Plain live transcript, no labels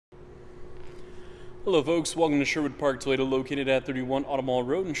Hello folks, welcome to Sherwood Park Toyota, located at 31 Automall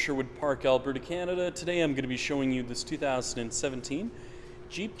Road in Sherwood Park, Alberta, Canada. Today I'm going to be showing you this 2017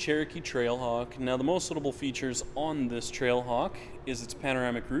 Jeep Cherokee Trailhawk. Now the most notable features on this Trailhawk is its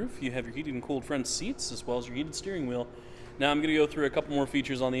panoramic roof. You have your heated and cooled front seats as well as your heated steering wheel. Now I'm going to go through a couple more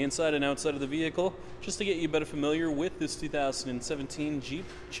features on the inside and outside of the vehicle just to get you better familiar with this 2017 Jeep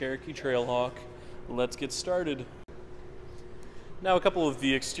Cherokee Trailhawk. Let's get started. Now a couple of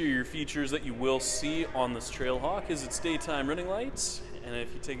the exterior features that you will see on this Trailhawk is its daytime running lights, and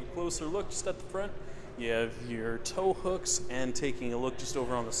if you take a closer look just at the front, you have your tow hooks, and taking a look just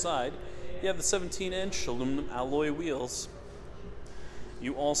over on the side, you have the 17-inch aluminum alloy wheels.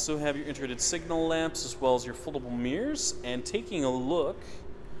 You also have your integrated signal lamps as well as your foldable mirrors, and taking a look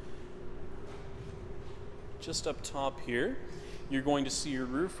just up top here, you're going to see your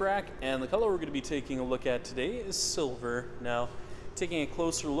roof rack, and the color we're going to be taking a look at today is silver. Now, taking a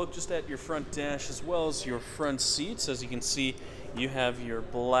closer look just at your front dash as well as your front seats, as you can see, you have your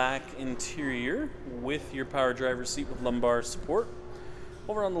black interior with your power driver's seat with lumbar support.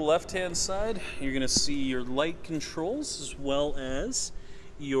 Over on the left-hand side, you're going to see your light controls as well as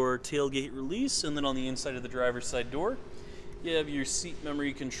your tailgate release, and then on the inside of the driver's side door, you have your seat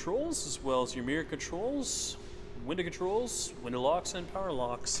memory controls as well as your mirror controls, window locks, and power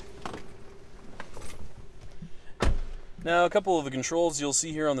locks. Now, a couple of the controls you'll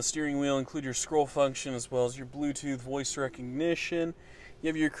see here on the steering wheel include your scroll function as well as your Bluetooth voice recognition. You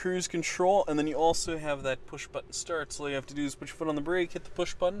have your cruise control, and then you also have that push button start. So all you have to do is put your foot on the brake, hit the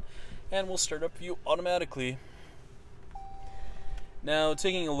push button, and we'll start up for you automatically. Now,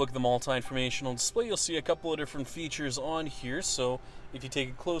 taking a look at the multi-informational display, you'll see a couple of different features on here. So if you take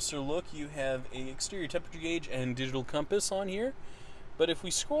a closer look, you have an exterior temperature gauge and digital compass on here. But if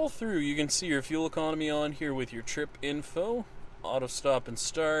we scroll through, you can see your fuel economy on here with your trip info, auto stop and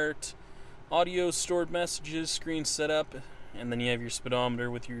start, audio, stored messages, screen setup, and then you have your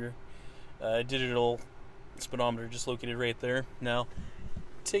speedometer with your digital speedometer just located right there. Now,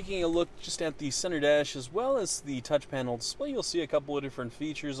 taking a look just at the center dash as well as the touch panel display, you'll see a couple of different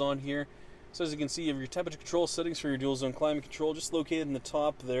features on here. So as you can see, you have your temperature control settings for your dual zone climate control just located in the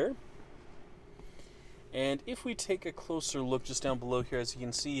top there. And if we take a closer look just down below here, as you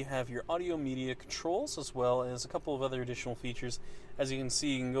can see, you have your audio media controls as well as a couple of other additional features. As you can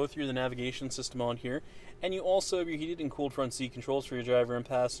see, you can go through the navigation system on here, and you also have your heated and cooled front seat controls for your driver and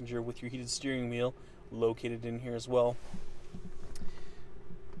passenger with your heated steering wheel located in here as well.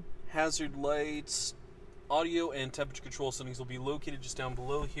 Hazard lights, audio, and temperature control settings will be located just down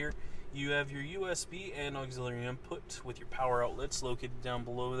below here. You have your USB and auxiliary input with your power outlets located down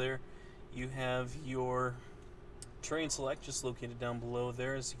below there. You have your terrain select just located down below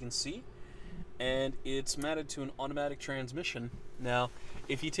there, as you can see, and it's mounted to an automatic transmission. Now,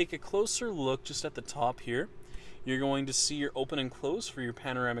 if you take a closer look just at the top here, you're going to see your open and close for your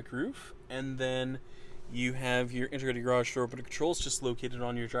panoramic roof, and then you have your integrated garage door opener controls just located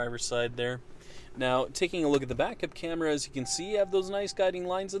on your driver's side there. Now, taking a look at the backup camera, as you can see, you have those nice guiding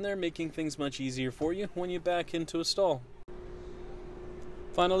lines in there, making things much easier for you when you back into a stall.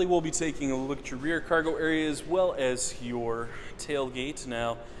 Finally, we'll be taking a look at your rear cargo area as well as your tailgate.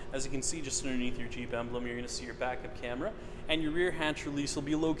 Now, as you can see just underneath your Jeep emblem, you're going to see your backup camera, and your rear hatch release will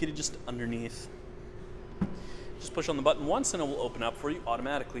be located just underneath. Just push on the button once and it will open up for you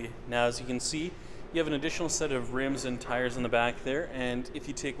automatically. Now, as you can see, you have an additional set of rims and tires in the back there, and if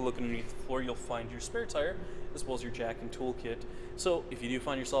you take a look underneath the floor, you'll find your spare tire as well as your jack and toolkit. So if you do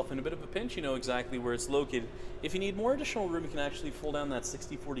find yourself in a bit of a pinch, you know exactly where it's located. If you need more additional room, you can actually fold down that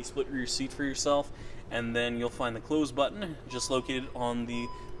 60/40 split rear seat for yourself, and then you'll find the close button just located on the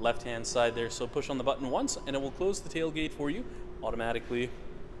left-hand side there. So push on the button once and it will close the tailgate for you automatically.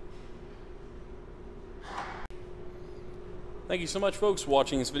 Thank you so much, folks, for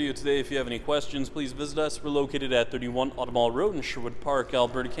watching this video today. If you have any questions, please visit us. We're located at 31 Automall Road in Sherwood Park,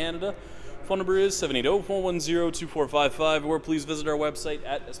 Alberta, Canada. Phone number is 780-410-2455, or please visit our website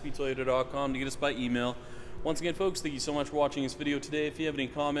at sbtoyota.com to get us by email. Once again, folks, thank you so much for watching this video today. If you have any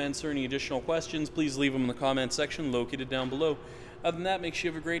comments or any additional questions, please leave them in the comment section located down below. Other than that, make sure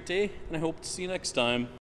you have a great day, and I hope to see you next time.